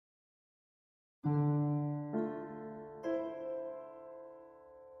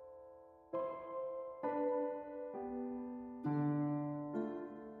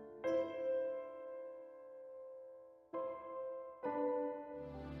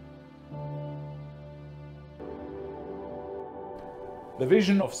The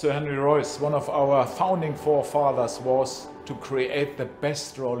vision of Sir Henry Royce, one of our founding forefathers, was to create the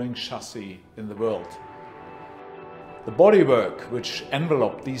best rolling chassis in the world. The bodywork which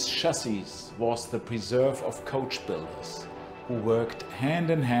enveloped these chassis was the preserve of coach builders, who worked hand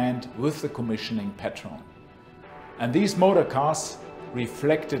in hand with the commissioning patron. And these motor cars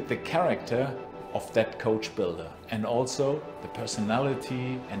reflected the character of that coach builder and also the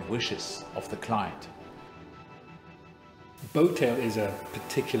personality and wishes of the client. Boattail is a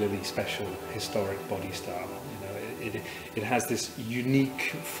particularly special historic body style. It has this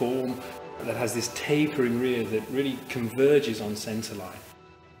unique form that has this tapering rear that really converges on centerline.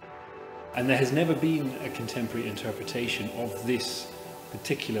 And there has never been a contemporary interpretation of this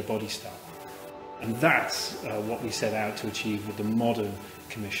particular body style. And that's what we set out to achieve with the modern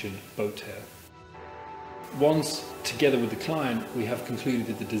commissioned boattail. Once, together with the client, we have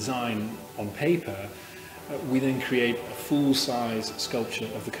concluded the design on paper, we then create a full-size sculpture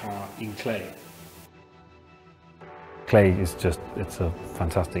of the car in clay. Clay is it's a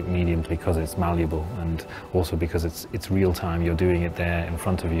fantastic medium because it's malleable and also because it's real time, you're doing it there in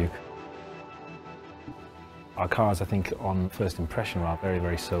front of you. Our cars, I think, on first impression are very,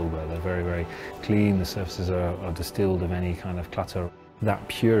 very sober. They're very, very clean. The surfaces are distilled of any kind of clutter. That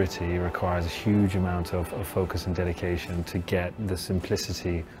purity requires a huge amount of focus and dedication to get the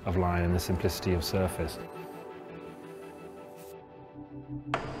simplicity of line and the simplicity of surface.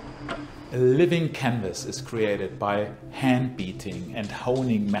 A living canvas is created by hand beating and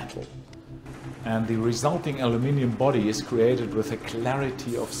honing metal. And the resulting aluminium body is created with a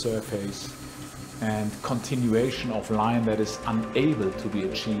clarity of surface and continuation of line that is unable to be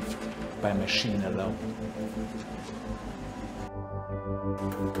achieved by machine alone.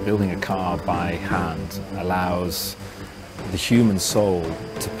 Building a car by hand allows the human soul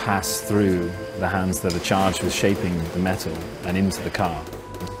to pass through the hands that are charged with shaping the metal and into the car.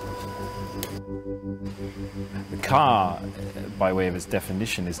 The car, by way of its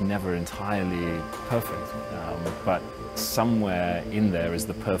definition, is never entirely perfect, but somewhere in there is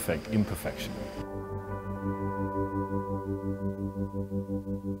the perfect imperfection.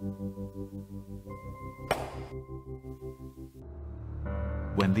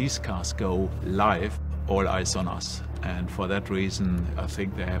 When these cars go live, all eyes on us. And for that reason, I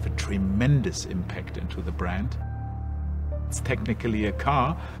think they have a tremendous impact into the brand. It's technically a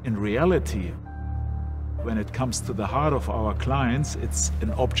car. In reality, when it comes to the heart of our clients, it's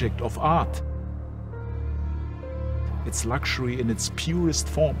an object of art. It's luxury in its purest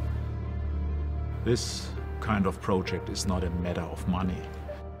form. This kind of project is not a matter of money.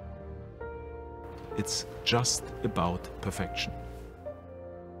 It's just about perfection.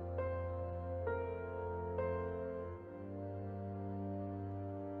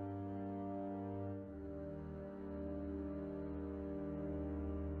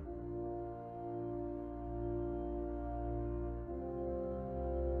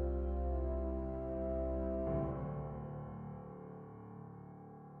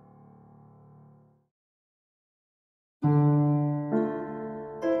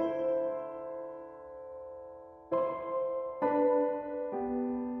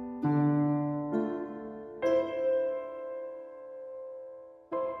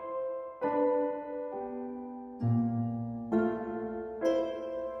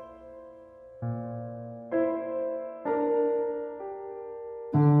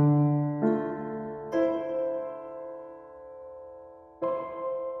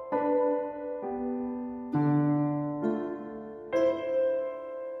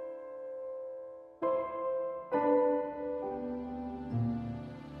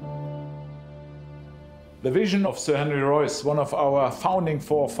 The vision of Sir Henry Royce, one of our founding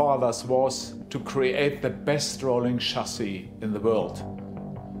forefathers, was to create the best rolling chassis in the world.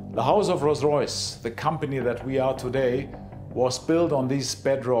 The house of Rolls-Royce, the company that we are today, was built on this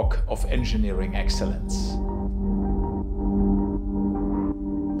bedrock of engineering excellence.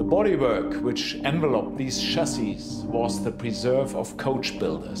 The bodywork which enveloped these chassis was the preserve of coach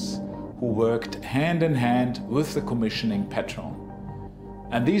builders, who worked hand in hand with the commissioning patron.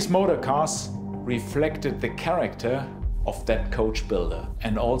 And these motor cars reflected the character of that coach builder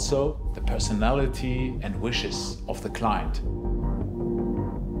and also the personality and wishes of the client.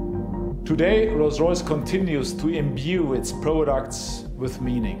 Today, Rolls-Royce continues to imbue its products with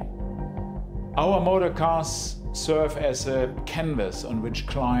meaning. Our motor cars serve as a canvas on which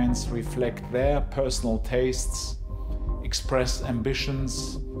clients reflect their personal tastes, express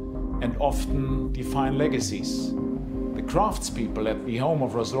ambitions, and often define legacies. The craftspeople at the home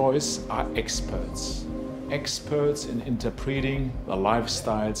of Rolls-Royce are experts in interpreting the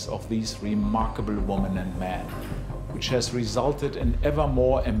lifestyles of these remarkable women and men, who which has resulted in ever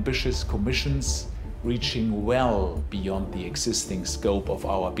more ambitious commissions reaching well beyond the existing scope of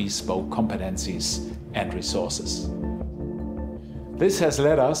our bespoke competencies and resources. This has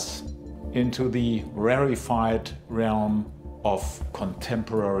led us into the rarefied realm of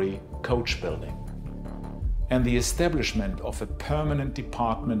contemporary coach building and the establishment of a permanent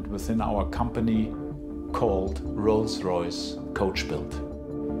department within our company called Rolls-Royce Coach Build.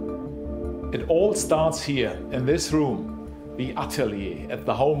 It all starts here in this room, the atelier at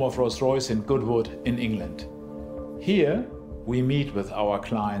the home of Rolls-Royce in Goodwood in England. Here we meet with our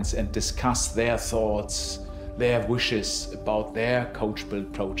clients and discuss their thoughts, their wishes about their coach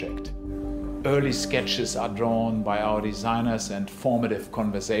build project. Early sketches are drawn by our designers and formative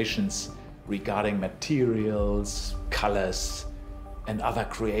conversations regarding materials, colors, and other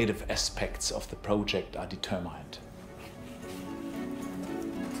creative aspects of the project are determined.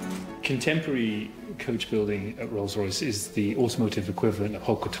 Contemporary coach building at Rolls-Royce is the automotive equivalent of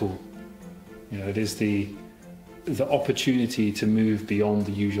haute couture. It is the opportunity to move beyond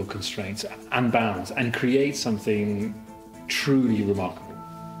the usual constraints and bounds and create something truly remarkable.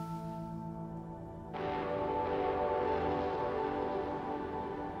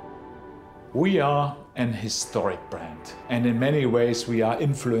 We are an historic brand, and in many ways we are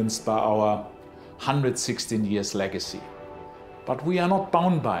influenced by our 116 years legacy. But we are not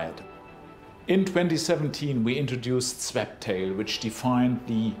bound by it. In 2017 we introduced Sweptail, which defined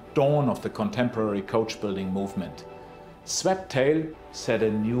the dawn of the contemporary coach building movement. Sweptail set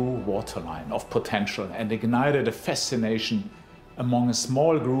a new waterline of potential and ignited a fascination among a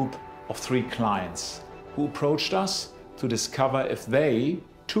small group of 3 clients who approached us to discover if they,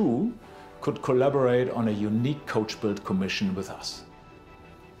 too, could collaborate on a unique coach build commission with us.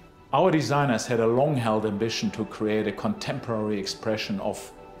 Our designers had a long-held ambition to create a contemporary expression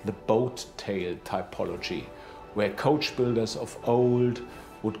of the boat tail typology, where coach builders of old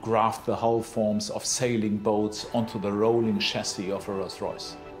would graft the hull forms of sailing boats onto the rolling chassis of a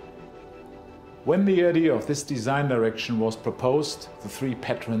Rolls-Royce. When the idea of this design direction was proposed, the 3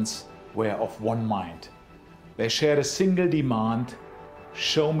 patrons were of one mind. They shared a single demand: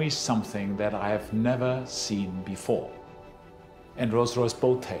 show me something that I have never seen before. And Rolls-Royce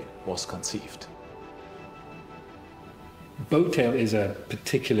Boattail was conceived. Boattail is a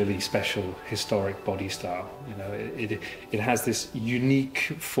particularly special historic body style. It has this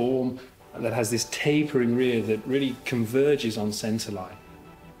unique form that has this tapering rear that really converges on centerline.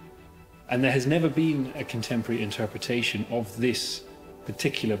 And there has never been a contemporary interpretation of this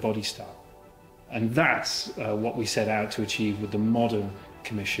particular body style. And that's what we set out to achieve with the modern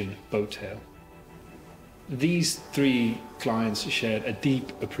commission Boattail. These 3 clients shared a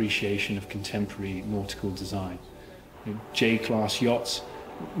deep appreciation of contemporary nautical design. J-class yachts,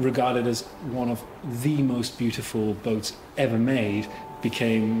 regarded as one of the most beautiful boats ever made,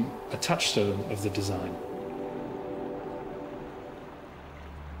 became a touchstone of the design.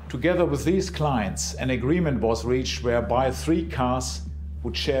 Together with these clients, an agreement was reached whereby 3 cars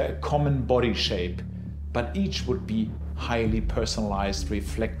would share a common body shape, but each would be highly personalized,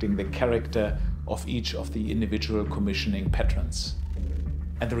 reflecting the character of each of the individual commissioning patrons.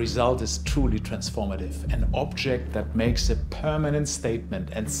 And the result is truly transformative, an object that makes a permanent statement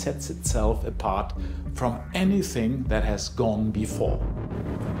and sets itself apart from anything that has gone before.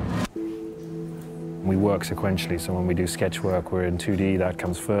 We work sequentially, so when we do sketch work, we're in 2D, that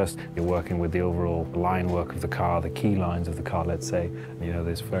comes first. You're working with the overall line work of the car, the key lines of the car, let's say.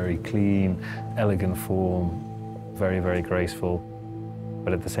 This very clean, elegant form, very, very graceful,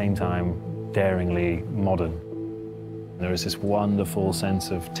 but at the same time, daringly modern. There is this wonderful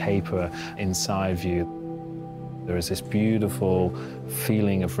sense of taper inside view. There is this beautiful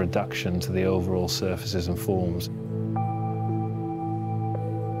feeling of reduction to the overall surfaces and forms.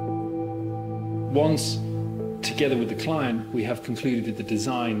 Once, together with the client, we have concluded the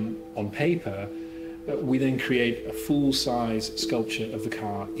design on paper, we then create a full-size sculpture of the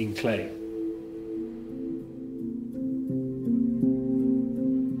car in clay.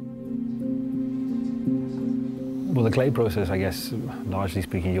 Well, the clay process, I guess, largely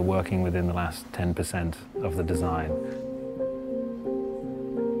speaking, you're working within the last 10% of the design.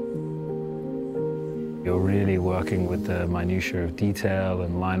 You're really working with the minutiae of detail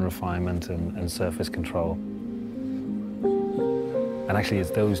and line refinement and surface control. And actually,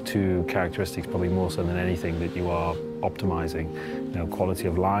 it's those 2 characteristics, probably more so than anything, that you are optimizing. Quality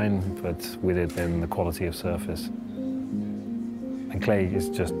of line, but with it then the quality of surface. And clay is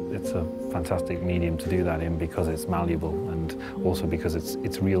it's a fantastic medium to do that in, because it's malleable and also because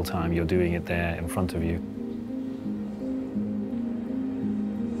it's real time. You're doing it there in front of you.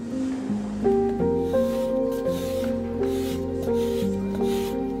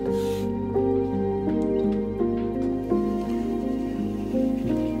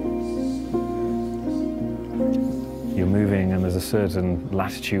 certain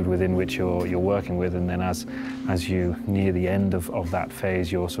latitude within which you're working with, and then as you near the end of that phase,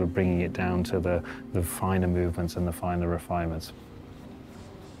 you're sort of bringing it down to the finer movements and the finer refinements.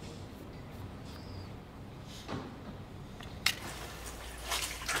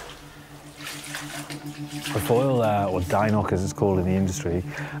 The foil, or die knock as it's called in the industry,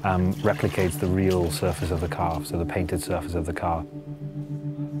 replicates the real surface of the car, so the painted surface of the car.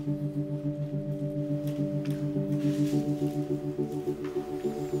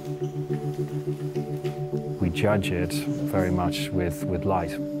 We judge it very much with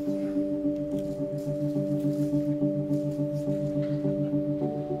light.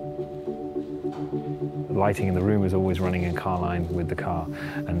 The lighting in the room is always running in car line with the car,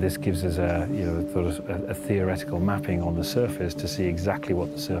 and this gives us a theoretical mapping on the surface to see exactly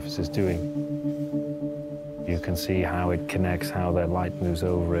what the surface is doing. You can see how it connects, how the light moves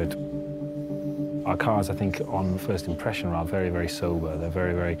over it. Our cars, I think, on first impression, are very, very sober. They're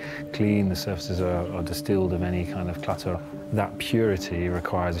very, very clean. The surfaces are distilled of any kind of clutter. That purity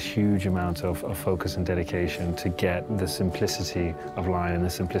requires a huge amount of focus and dedication to get the simplicity of line and the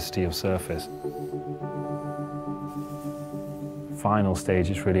simplicity of surface. Final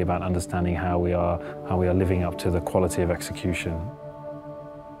stage, it's really about understanding how we are living up to the quality of execution.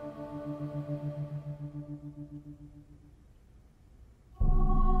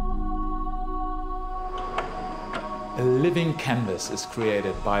 A living canvas is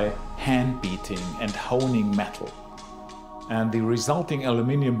created by hand beating and honing metal. And the resulting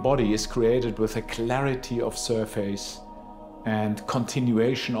aluminium body is created with a clarity of surface and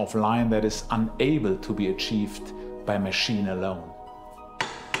continuation of line that is unable to be achieved by machine alone.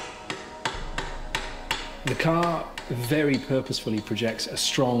 The car very purposefully projects a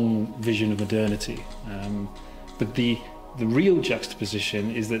strong vision of modernity, but the real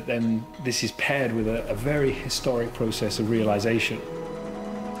juxtaposition is that then this is paired with a very historic process of realization.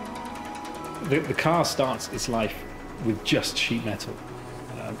 The car starts its life with just sheet metal,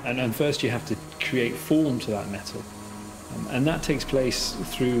 and first you have to create form to that metal, and that takes place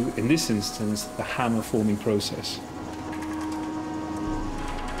through, in this instance, the hammer forming process.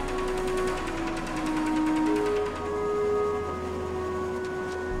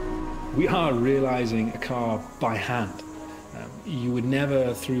 We are realizing a car by hand. You would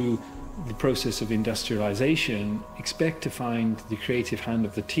never, through the process of industrialization, expect to find the creative hand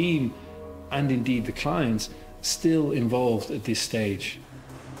of the team, and indeed the clients, still involved at this stage.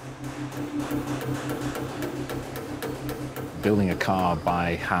 Building a car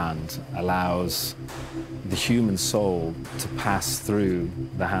by hand allows the human soul to pass through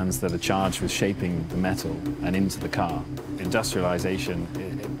the hands that are charged with shaping the metal and into the car. Industrialization,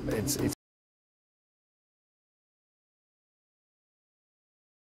 it's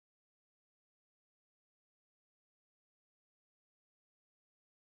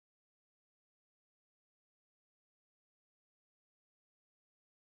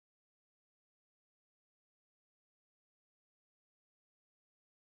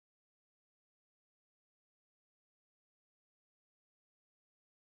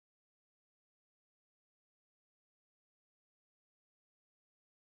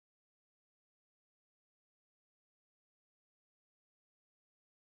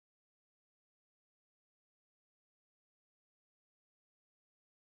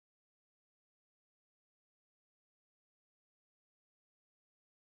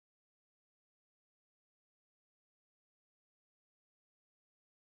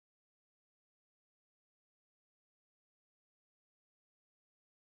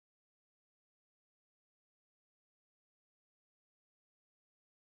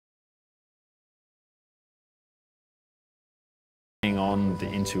on the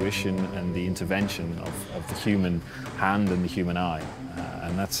intuition and the intervention of the human hand and the human eye,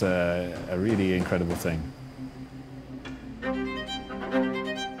 and that's a really incredible thing.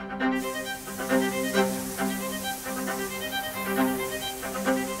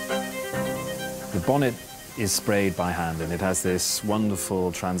 The bonnet is sprayed by hand, and it has this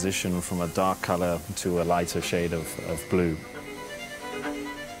wonderful transition from a dark colour to a lighter shade of blue.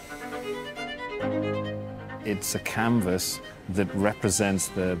 It's a canvas that represents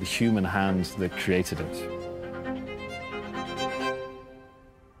the human hand that created it.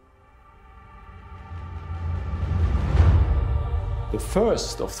 The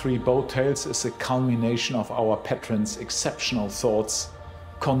first of 3 boat tails is a culmination of our patron's exceptional thoughts,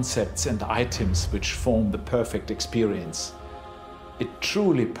 concepts and items which form the perfect experience. It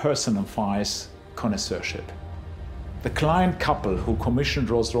truly personifies connoisseurship. The client couple who commissioned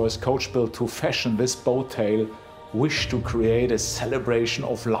Rolls-Royce Coach Build to fashion this boat tail wished to create a celebration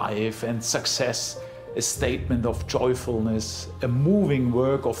of life and success a statement of joyfulness, a moving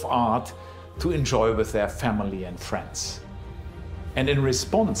work of art to enjoy with their family and friends. And in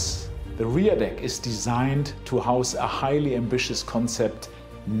response, the rear deck is designed to house a highly ambitious concept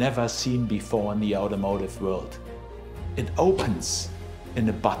never seen before in the automotive world. It opens in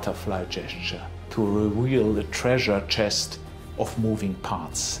a butterfly gesture to reveal the treasure chest of moving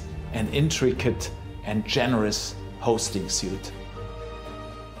parts, an intricate and generous hosting suite.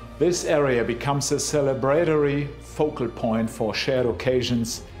 This area becomes a celebratory focal point for shared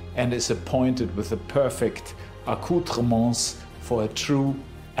occasions and is appointed with the perfect accoutrements for a true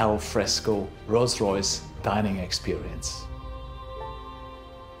al fresco Rolls-Royce dining experience.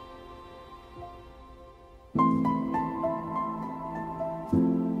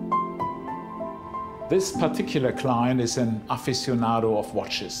 This particular client is an aficionado of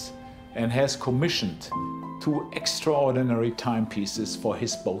watches and has commissioned 2 extraordinary timepieces for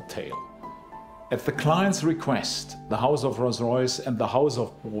his boat tail. At the client's request, the House of Rolls-Royce and the House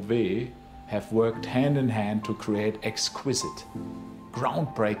of Beauvais have worked hand in hand to create exquisite,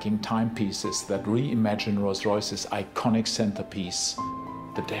 groundbreaking timepieces that reimagine Rolls-Royce's iconic centerpiece,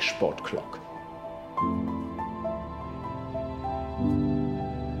 the dashboard clock.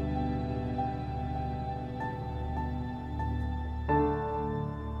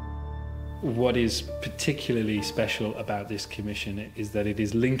 What is particularly special about this commission is that it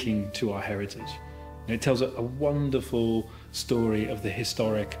is linking to our heritage. And it tells a wonderful story of the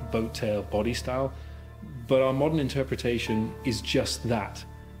historic boat tail body style, but our modern interpretation is just that.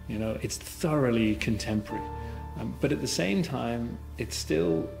 You know, it's thoroughly contemporary, but at the same time, it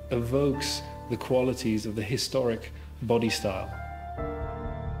still evokes the qualities of the historic body style.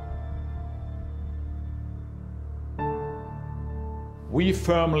 We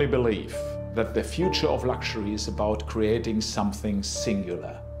firmly believe that the future of luxury is about creating something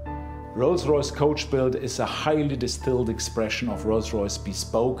singular. Rolls-Royce Coach Build is a highly distilled expression of Rolls-Royce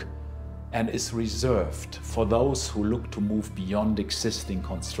bespoke and is reserved for those who look to move beyond existing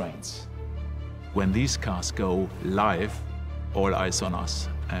constraints. When these cars go live, all eyes on us.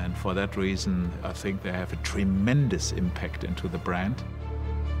 And for that reason, I think they have a tremendous impact into the brand.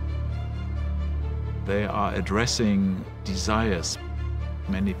 They are addressing desires.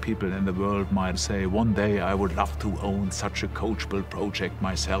 Many people in the world might say, one day I would love to own such a coach build project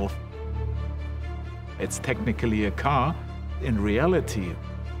myself. It's technically a car. In reality,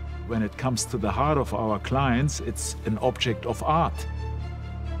 when it comes to the heart of our clients, it's an object of art.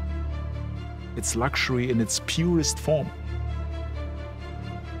 It's luxury in its purest form.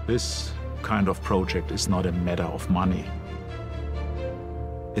 This kind of project is not a matter of money.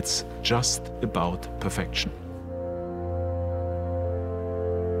 It's just about perfection.